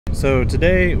So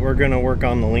today we're going to work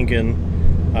on the Lincoln.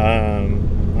 I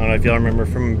don't know if y'all remember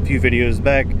from a few videos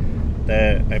back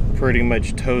that I pretty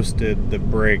much toasted the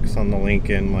brakes on the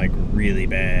Lincoln like really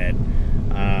bad.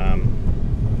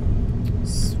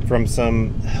 From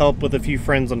some help with a few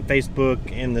friends on Facebook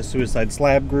in the Suicide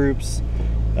Slab groups.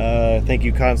 Thank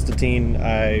you, Constantine.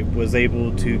 I was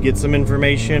able to get some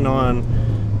information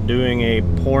on doing a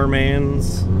poor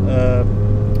man's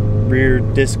rear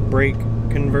disc brake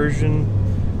conversion.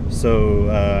 So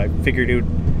I figured it would,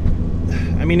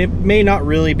 I mean, it may not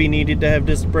really be needed to have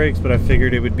disc brakes, but I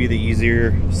figured it would be the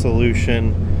easier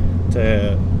solution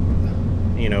to,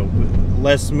 you know,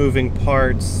 less moving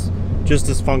parts, just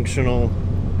as functional,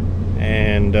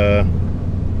 and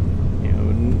you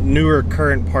know, newer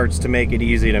current parts to make it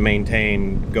easy to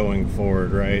maintain going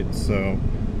forward, right? So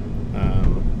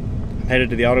I'm headed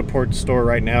to the Autoport store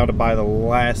right now to buy the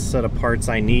last set of parts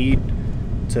I need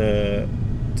to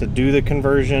do the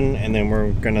conversion, and then we're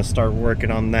gonna start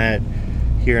working on that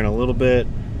here in a little bit,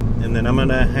 and then I'm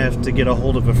gonna have to get a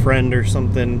hold of a friend or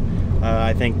something,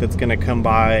 I think, that's gonna come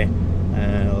by,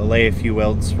 lay a few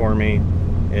welds for me.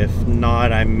 If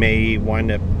not, I may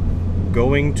wind up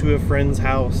going to a friend's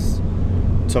house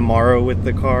tomorrow with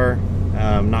the car.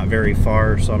 Not very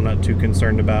far, so I'm not too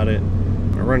concerned about it.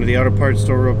 I'm gonna run to the auto parts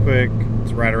store real quick.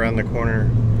 It's right around the corner,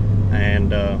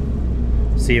 and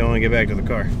see you when we get back to the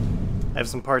car. I have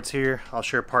some parts here. I'll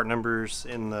share part numbers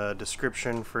in the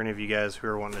description for any of you guys who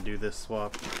are wanting to do this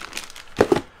swap.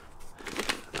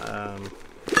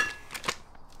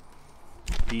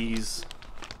 These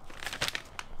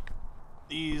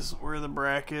were the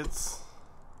brackets.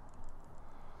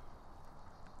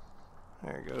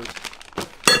 There it goes.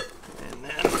 And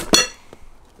then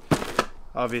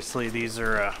obviously these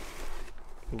are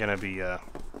gonna be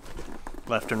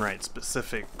left and right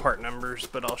specific part numbers,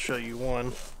 but I'll show you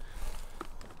one.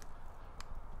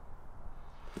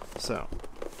 So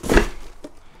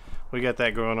we got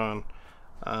that going on.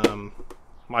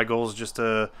 My goal is just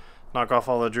to knock off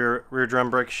all the rear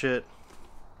drum brake shit,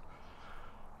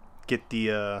 get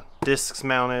the discs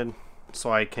mounted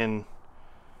so I can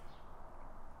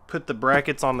put the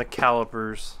brackets on the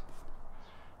calipers,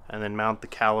 and then mount the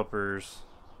calipers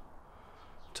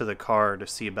to the car to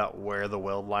see about where the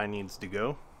weld line needs to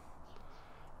go.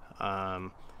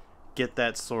 Get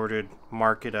that sorted,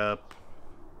 mark it up,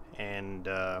 and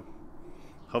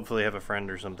hopefully have a friend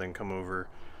or something come over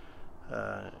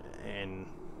and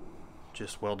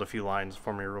just weld a few lines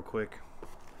for me real quick.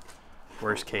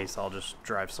 Worst case, I'll just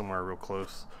drive somewhere real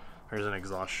close. There's an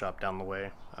exhaust shop down the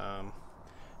way.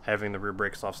 Having the rear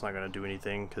brakes off's not going to do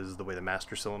anything because the way the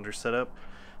master cylinder's set up.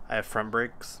 I have front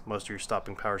brakes. Most of your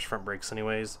stopping power's front brakes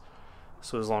anyways,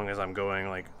 so as long as I'm going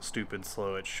like stupid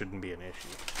slow, it shouldn't be an issue.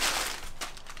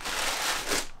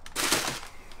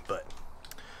 But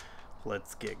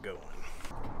let's get going.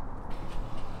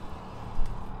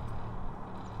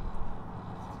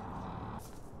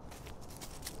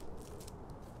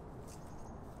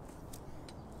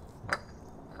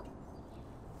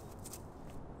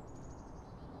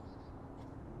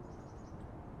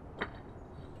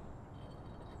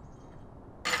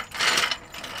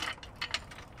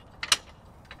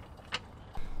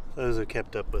 Those who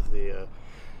kept up with the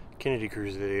Kennedy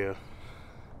Cruise video,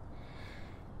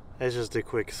 that's just a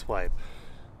quick swipe.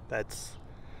 That's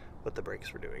what the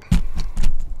brakes were doing.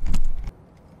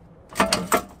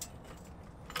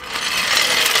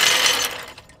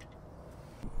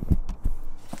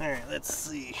 Alright, let's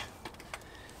see.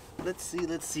 Let's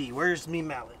see. Where's me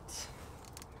mallet?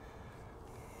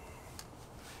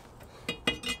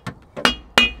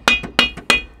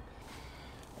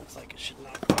 Looks like it should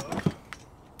not go.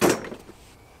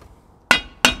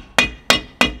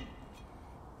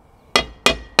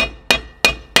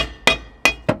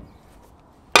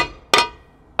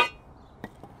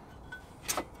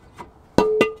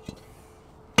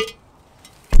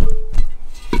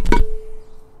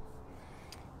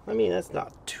 I mean, that's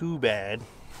not too bad.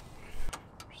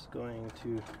 I'm just going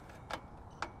to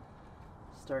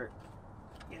start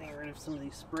getting rid of some of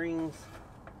these springs.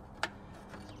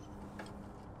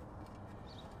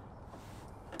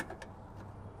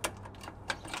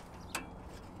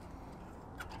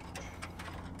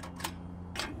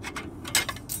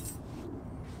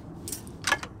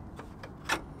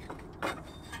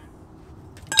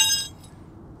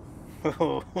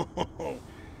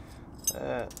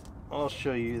 I'll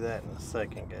show you that in a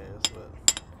second, guys,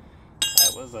 but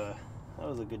that was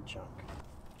a good chunk.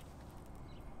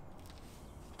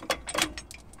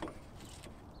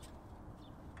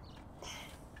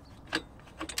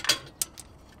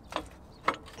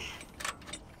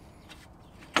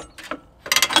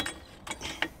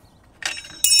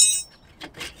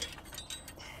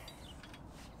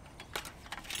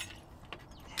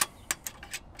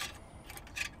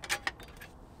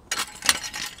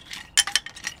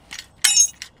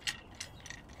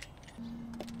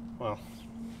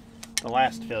 the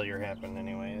last failure happened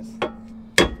anyways.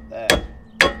 That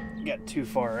got too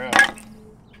far out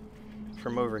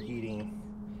from overheating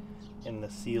and the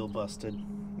seal busted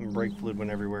and brake fluid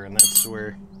went everywhere, and that's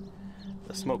where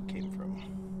the smoke came from.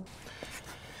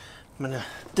 I'm gonna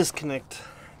disconnect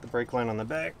the brake line on the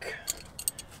back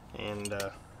and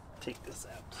take this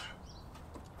out.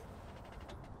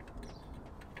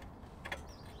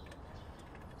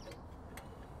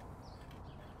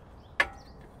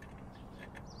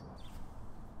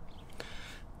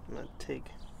 I'm gonna take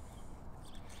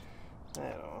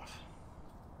that off.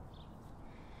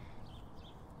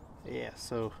 Yeah,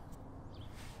 so,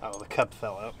 oh, the cup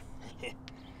fell out.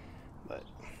 But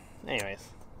anyways,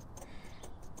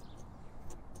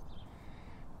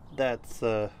 that's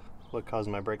what caused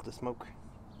my brake to smoke.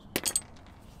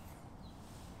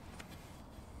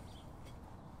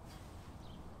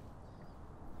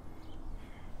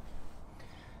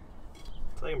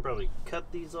 So I can probably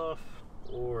cut these off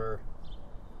or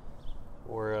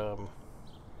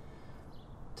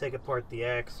take apart the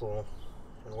axle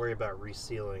and worry about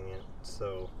resealing it.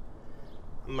 So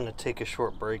I'm gonna take a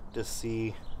short break to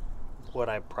see what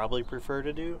I probably prefer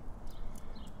to do.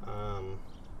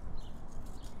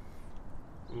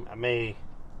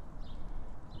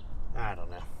 I don't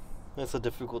know. It's a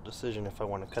difficult decision if I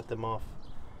want to cut them off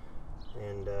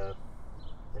and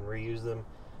reuse them.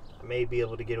 I may be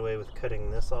able to get away with cutting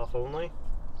this off only,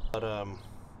 but I'd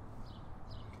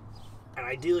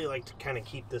ideally like to kind of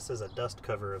keep this as a dust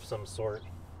cover of some sort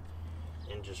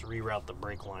and just reroute the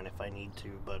brake line if I need to,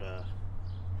 but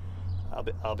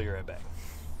I'll be right back.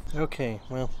 Okay,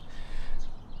 well,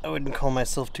 I wouldn't call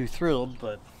myself too thrilled,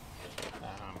 but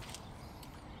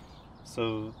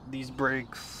so these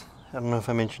brakes, I don't know if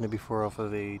I mentioned it before, off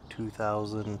of a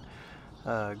 2000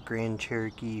 Grand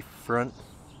Cherokee front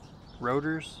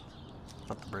rotors,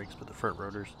 not the brakes but the front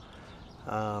rotors.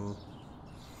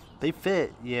 They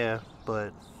fit, yeah,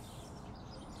 but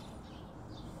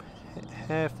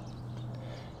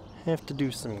have to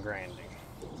do some grinding.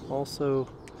 Also,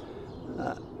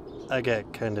 I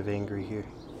got kind of angry here.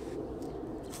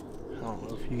 I don't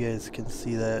know if you guys can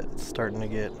see that. It's starting to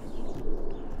get,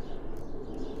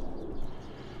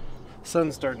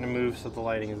 sun's starting to move, so the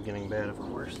lighting is getting bad, of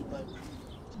course, but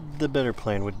the better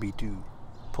plan would be to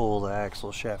pull the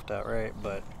axle shaft out, right?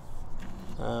 But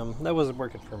that wasn't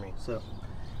working for me, so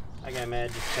I got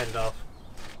mad, just cut it off.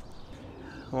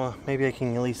 Well, maybe I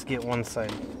can at least get one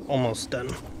side almost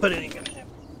done, but it ain't gonna happen.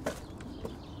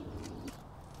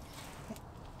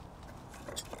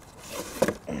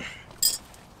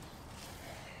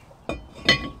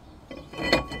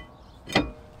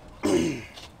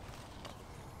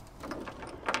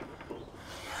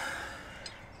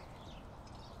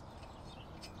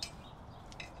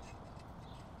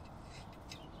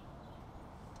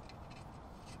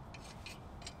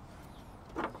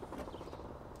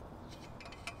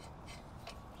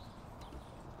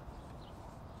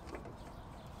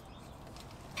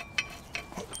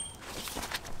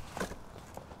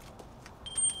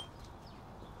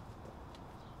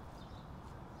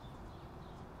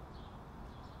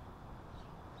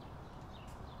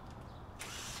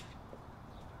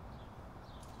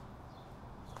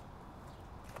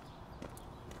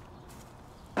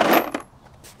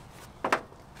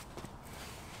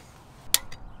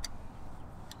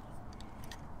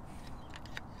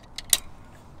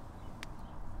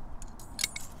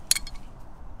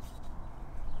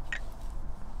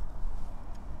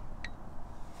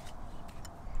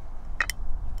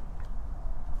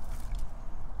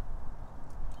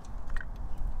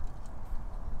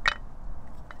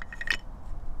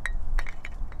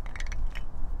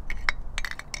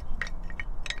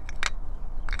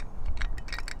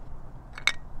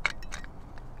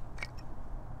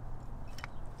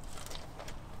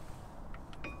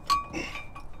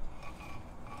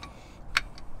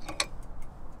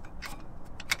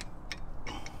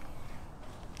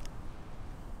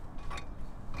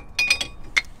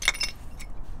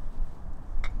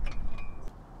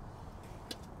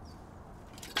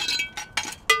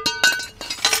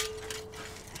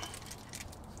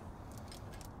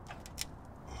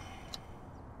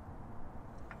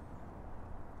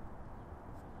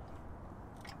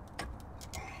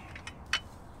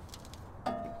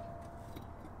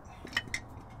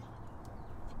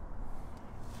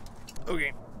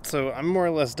 Okay, so I'm more or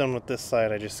less done with this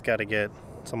side. I just got to get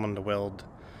someone to weld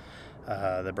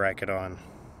the bracket on.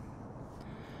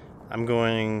 I'm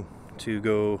going to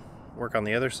go work on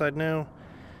the other side now,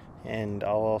 and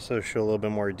I'll also show a little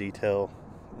bit more detail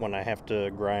when I have to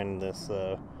grind this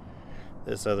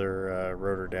this other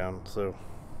rotor down. So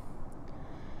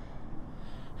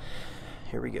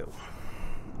here we go.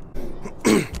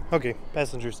 Okay,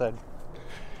 passenger side.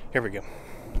 Here we go.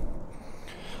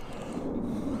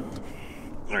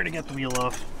 Already got the wheel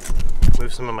off.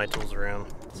 Move some of my tools around.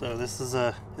 So this is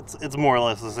it's more or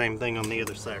less the same thing on the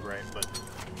other side, right? But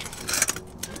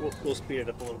we'll speed it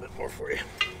up a little bit more for you.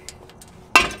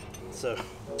 So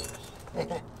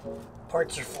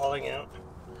parts are falling out.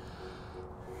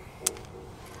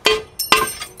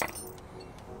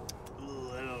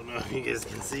 Ooh, I don't know if you guys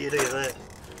can see it. Look at that.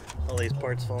 All these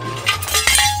parts falling out.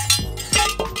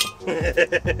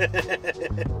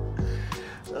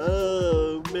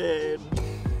 Oh man.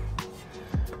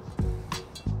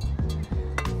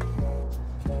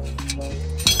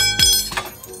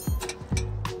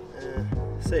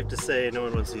 Safe to say no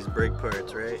one wants these brake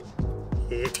parts, right?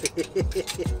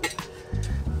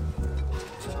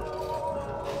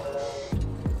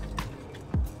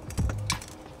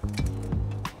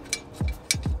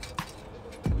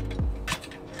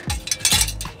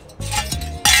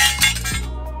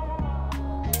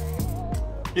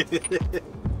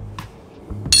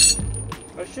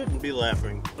 I shouldn't be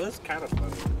laughing, but it's kind of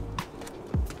funny.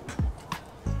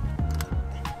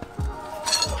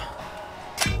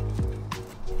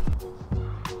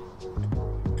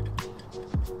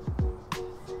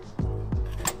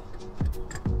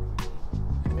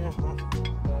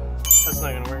 That's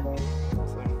not gonna work.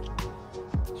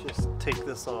 So just take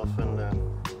this off and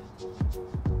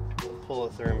pull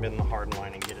it through and bend the hard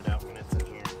line and get it out when it's in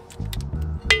here.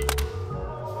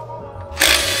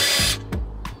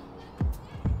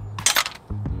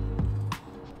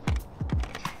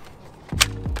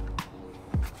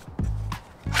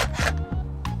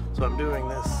 So I'm doing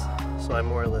this so I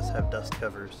more or less have dust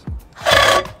covers.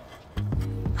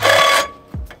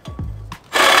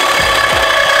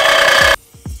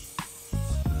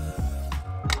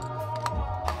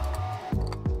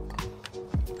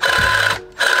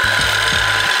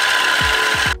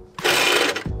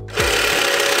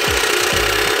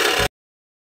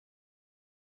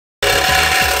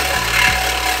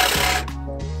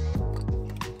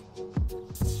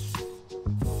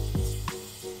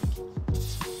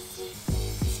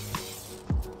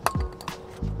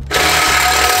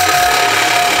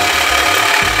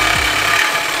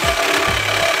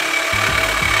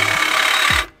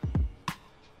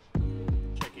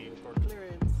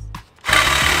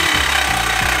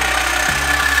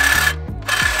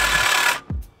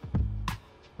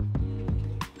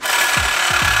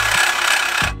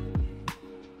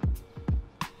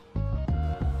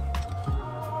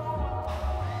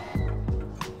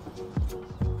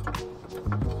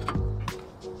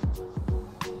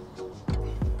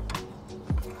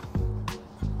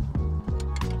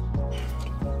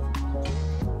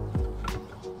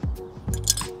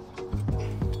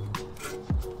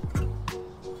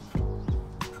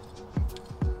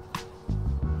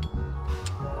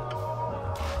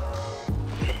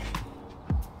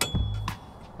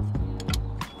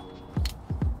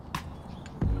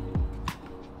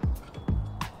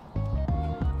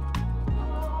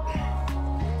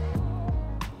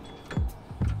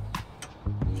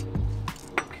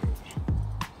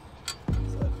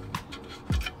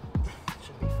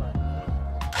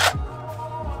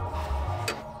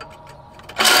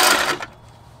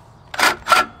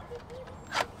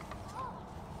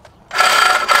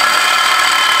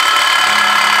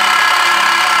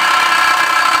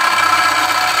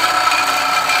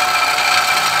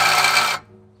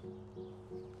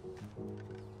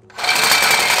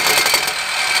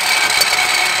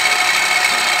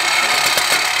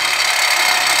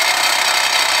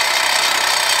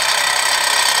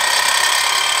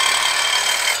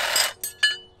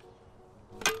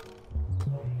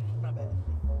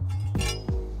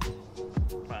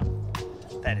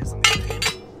 That is amazing.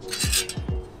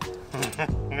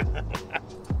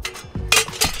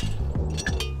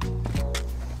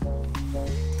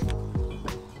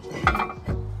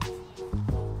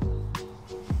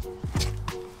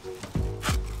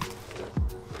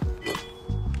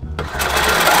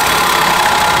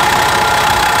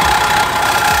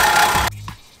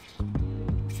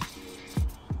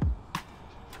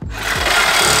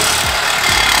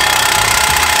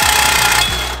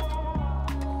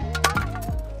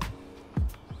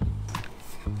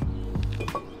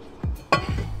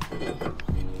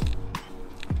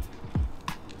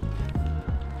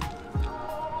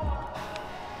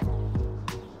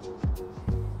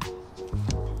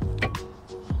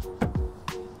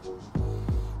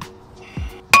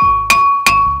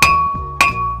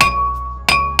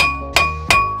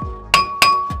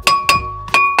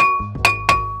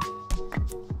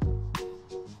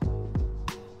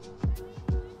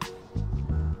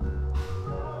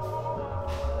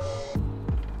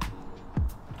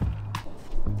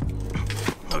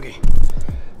 Okay,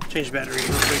 change battery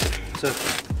real quick. So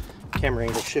camera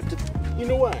angle shifted. You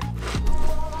know why?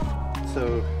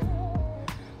 So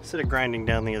instead of grinding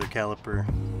down the other caliper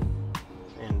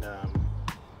and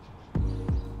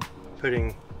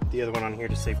putting the other one on here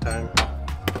to save time,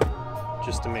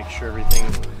 just to make sure everything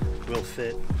will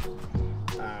fit,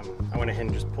 I went ahead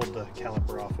and just pulled the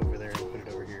caliper off over there and put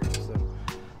it over here. So,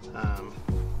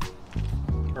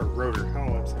 or rotor, I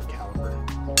don't know what's a caliper.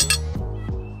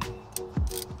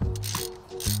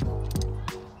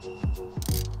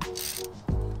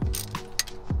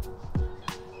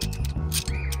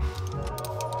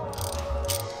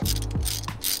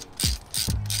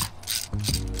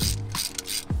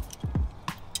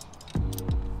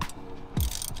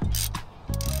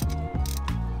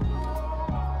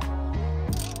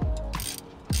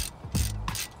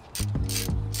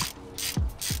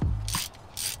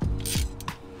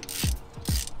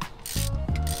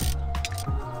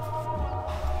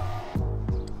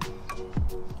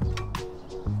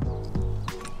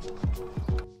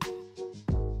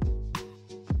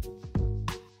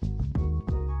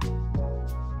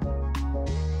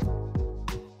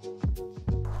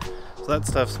 So that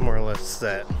stuff's more or less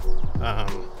set.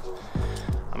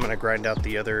 I'm gonna grind out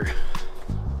the other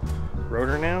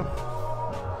rotor now.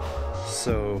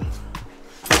 So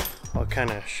I'll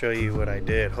kind of show you what I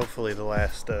did. Hopefully the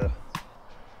last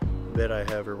bit I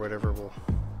have or whatever will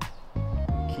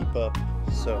keep up.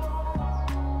 So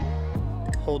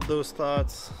hold those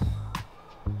thoughts.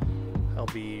 I'll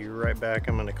be right back.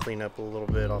 I'm gonna clean up a little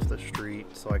bit off the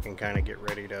street so I can kind of get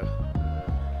ready to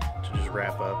just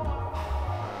wrap up.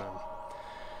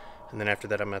 And then after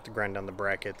that, I'm gonna have to grind down the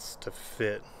brackets to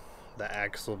fit the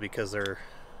axle because they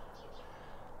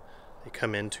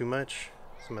come in too much.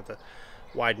 So I'm gonna have to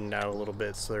widen it out a little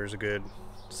bit so there's a good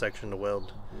section to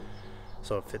weld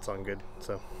so it fits on good.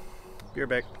 So be right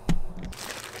back.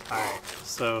 Alright,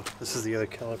 so this is the other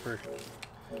caliper.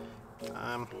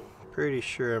 I'm pretty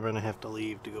sure I'm gonna have to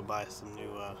leave to go buy some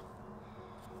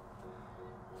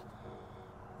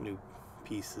new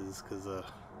pieces because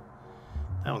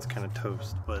that one's kind of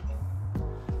toast, but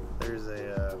there's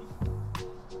a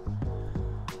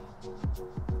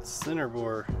center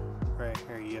bore right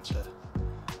here. You have to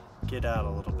get out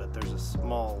a little bit. There's a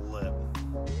small lip.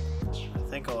 I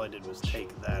think all I did was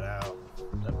take that out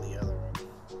of the other one.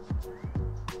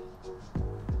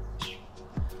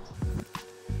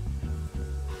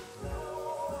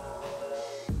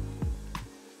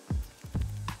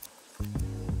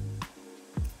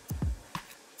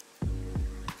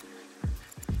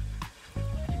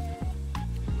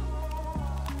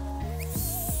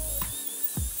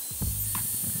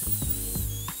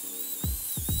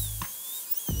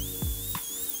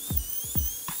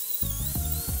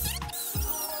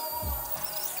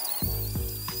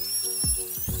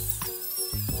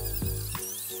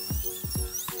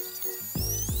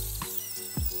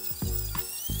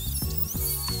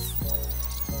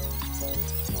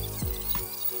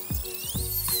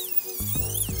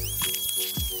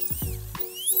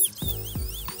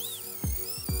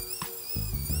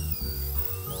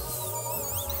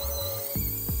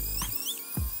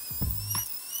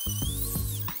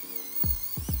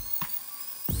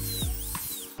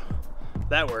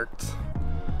 That worked.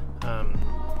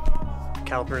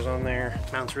 Calipers on there,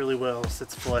 mounts really well,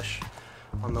 sits flush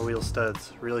on the wheel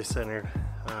studs, really centered.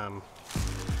 Now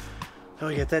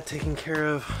we got that taken care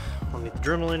of. I don't need the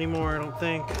Dremel anymore, I don't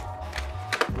think.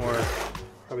 Or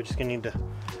probably just gonna need to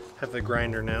have the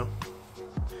grinder now.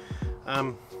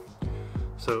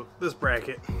 So this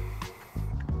bracket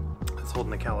is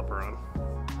holding the caliper on.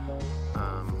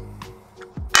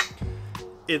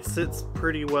 It sits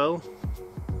pretty well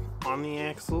on the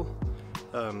axle.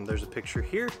 There's a picture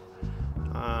here.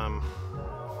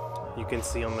 You can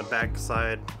see on the back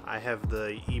side I have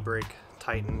the e-brake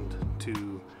tightened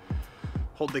to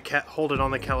hold it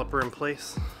on the caliper in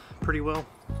place pretty well,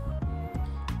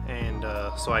 and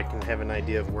so I can have an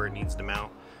idea of where it needs to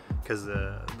mount because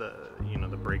the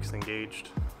brake's engaged.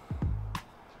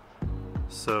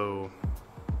 So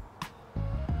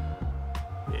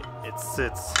it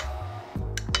sits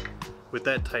with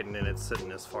that tightened in. It's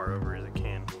sitting as far over as it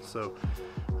can. So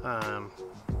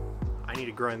I need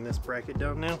to grind this bracket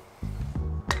down now.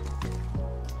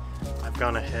 I've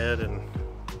gone ahead and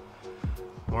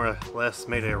more or less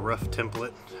made a rough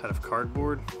template out of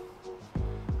cardboard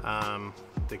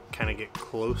to kind of get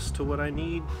close to what I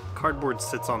need. Cardboard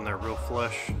sits on there real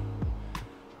flush.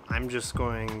 I'm just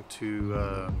going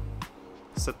to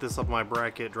set this up my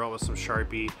bracket, draw it with some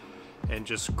Sharpie, and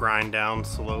just grind down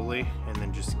slowly, and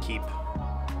then just keep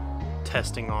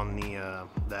testing on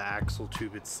the axle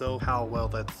tube itself, how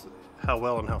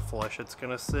well and how flush it's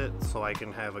gonna sit, so I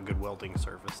can have a good welding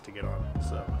surface to get on.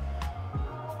 So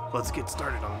let's get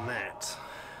started on that,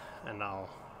 and I'll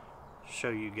show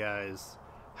you guys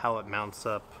how it mounts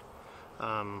up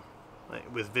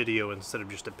with video instead of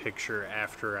just a picture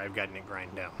after I've gotten it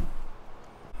grind down.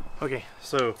 Okay,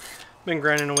 so been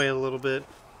grinding away a little bit.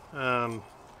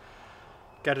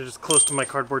 Got it as close to my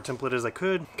cardboard template as I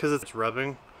could because it's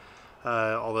rubbing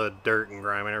all the dirt and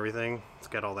grime and everything. It's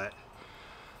got all that.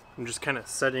 I'm just kind of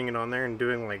setting it on there and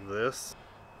doing like this.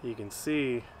 You can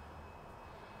see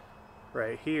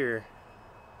right here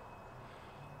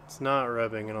it's not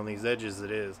rubbing, and on these edges it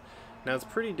is. Now it's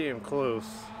pretty damn close,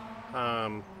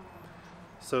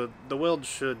 so the weld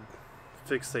should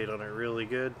fixate on it really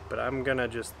good, but I'm gonna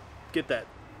just get that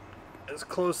as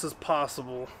close as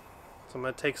possible. So I'm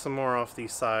gonna take some more off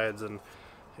these sides and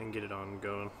get it on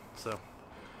going. So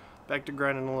back to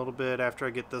grinding a little bit. After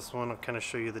I get this one, I'll kind of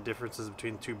show you the differences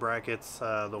between the two brackets,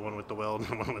 the one with the weld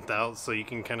and the one without, so you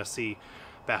can kind of see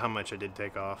about how much I did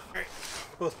take off. Alright,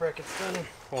 both brackets done.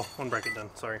 Well, one bracket done,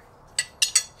 sorry.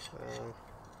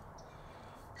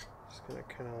 Just gonna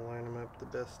kind of line them up the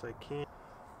best I can.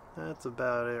 That's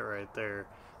about it right there.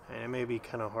 And it may be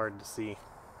kind of hard to see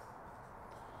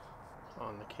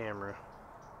on the camera.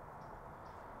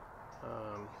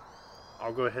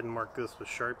 I'll go ahead and mark this with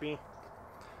Sharpie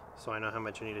so I know how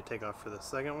much I need to take off for the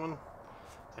second one,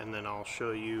 and then I'll show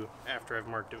you after I've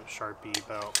marked it with Sharpie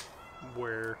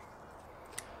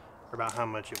about how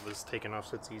much it was taken off,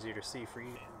 so it's easier to see for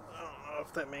you. I don't know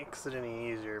if that makes it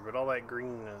any easier, but all that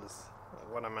green is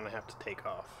what I'm gonna have to take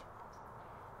off.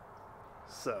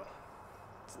 So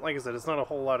like I said, it's not a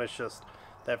whole lot. It's just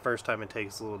that first time it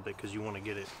takes a little bit because you want to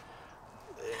get it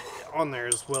on there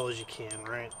as well as you can,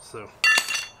 right? So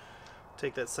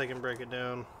take that second bracket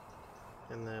down,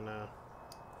 and then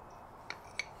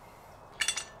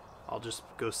I'll just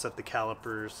go set the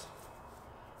calipers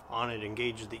on it,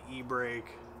 engage the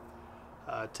e-brake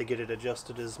to get it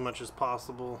adjusted as much as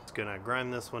possible. It's gonna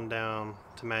grind this one down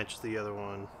to match the other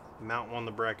one, mount one of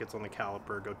the brackets on the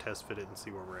caliper, go test fit it and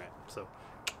see where we're at. So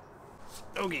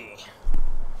okay,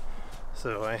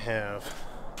 so I have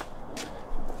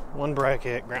one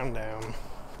bracket ground down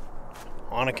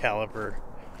on a caliper.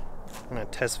 I'm going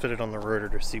to test fit it on the rotor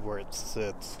to see where it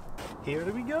sits. Here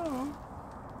we go.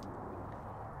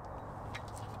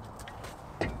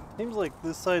 Seems like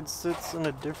this side sits in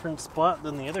a different spot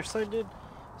than the other side did.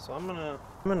 So I'm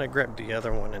gonna grab the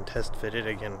other one and test fit it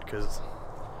again, because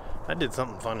I did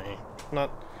something funny.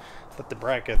 Not that the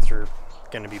brackets are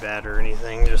gonna be bad or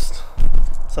anything, just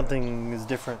something is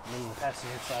different than the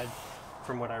passenger side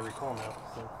from what I recall now.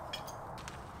 So.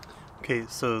 Okay,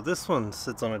 so this one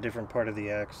sits on a different part of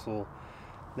the axle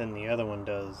than the other one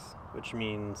does, which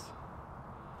means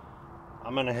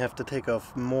I'm gonna have to take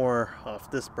off more off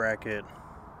this bracket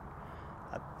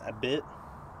a bit.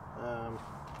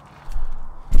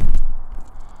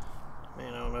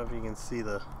 Man, I don't know if you can see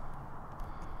the,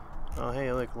 oh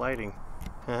hey, look, lighting.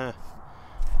 I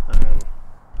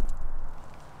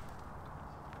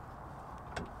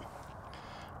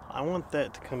want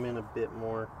that to come in a bit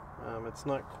more. It's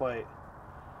not quite,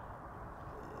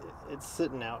 it's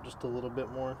sitting out just a little bit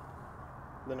more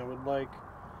than I would like,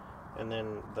 and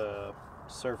then the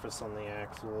surface on the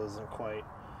axle isn't quite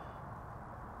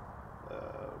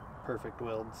perfect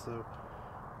weld, so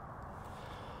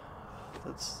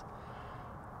let's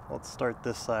start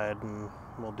this side and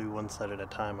we'll do one side at a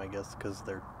time, I guess, because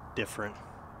they're different.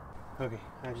 Okay,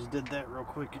 I just did that real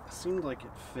quick. It seemed like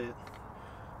it fit.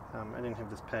 I didn't have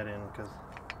this pad in because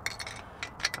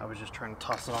I was just trying to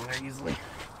toss it on there easily.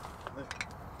 But